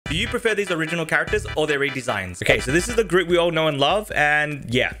Do you prefer these original characters or their redesigns? Okay, so this is the group we all know and love, and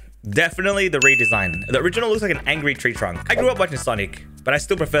yeah, definitely the redesign. The original looks like an angry tree trunk. I grew up watching Sonic, but I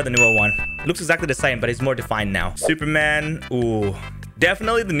still prefer the newer one. It looks exactly the same, but it's more defined now. Superman, ooh.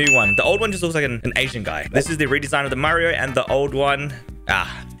 Definitely the new one. The old one just looks like an Asian guy. This is the redesign of the Mario, and the old one,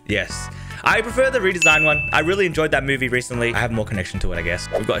 yes. I prefer the redesigned one. I really enjoyed that movie recently. I have more connection to it, I guess.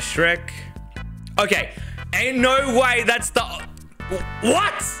 We've got Shrek. Okay, ain't no way that's the...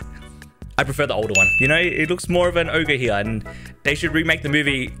 What? I prefer the older one. You know, it looks more of an ogre here, and they should remake the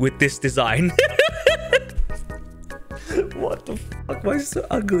movie with this design. What the fuck? Why is it so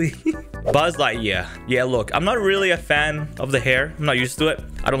ugly? Buzz Lightyear. Yeah, look, I'm not really a fan of the hair. I'm not used to it.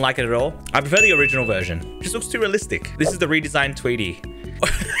 I don't like it at all. I prefer the original version. It just looks too realistic. This is the redesigned Tweety.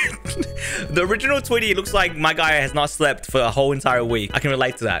 The original Tweety looks like my guy has not slept for a whole entire week. I can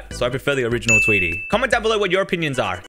relate to that. So I prefer the original Tweety. Comment down below what your opinions are.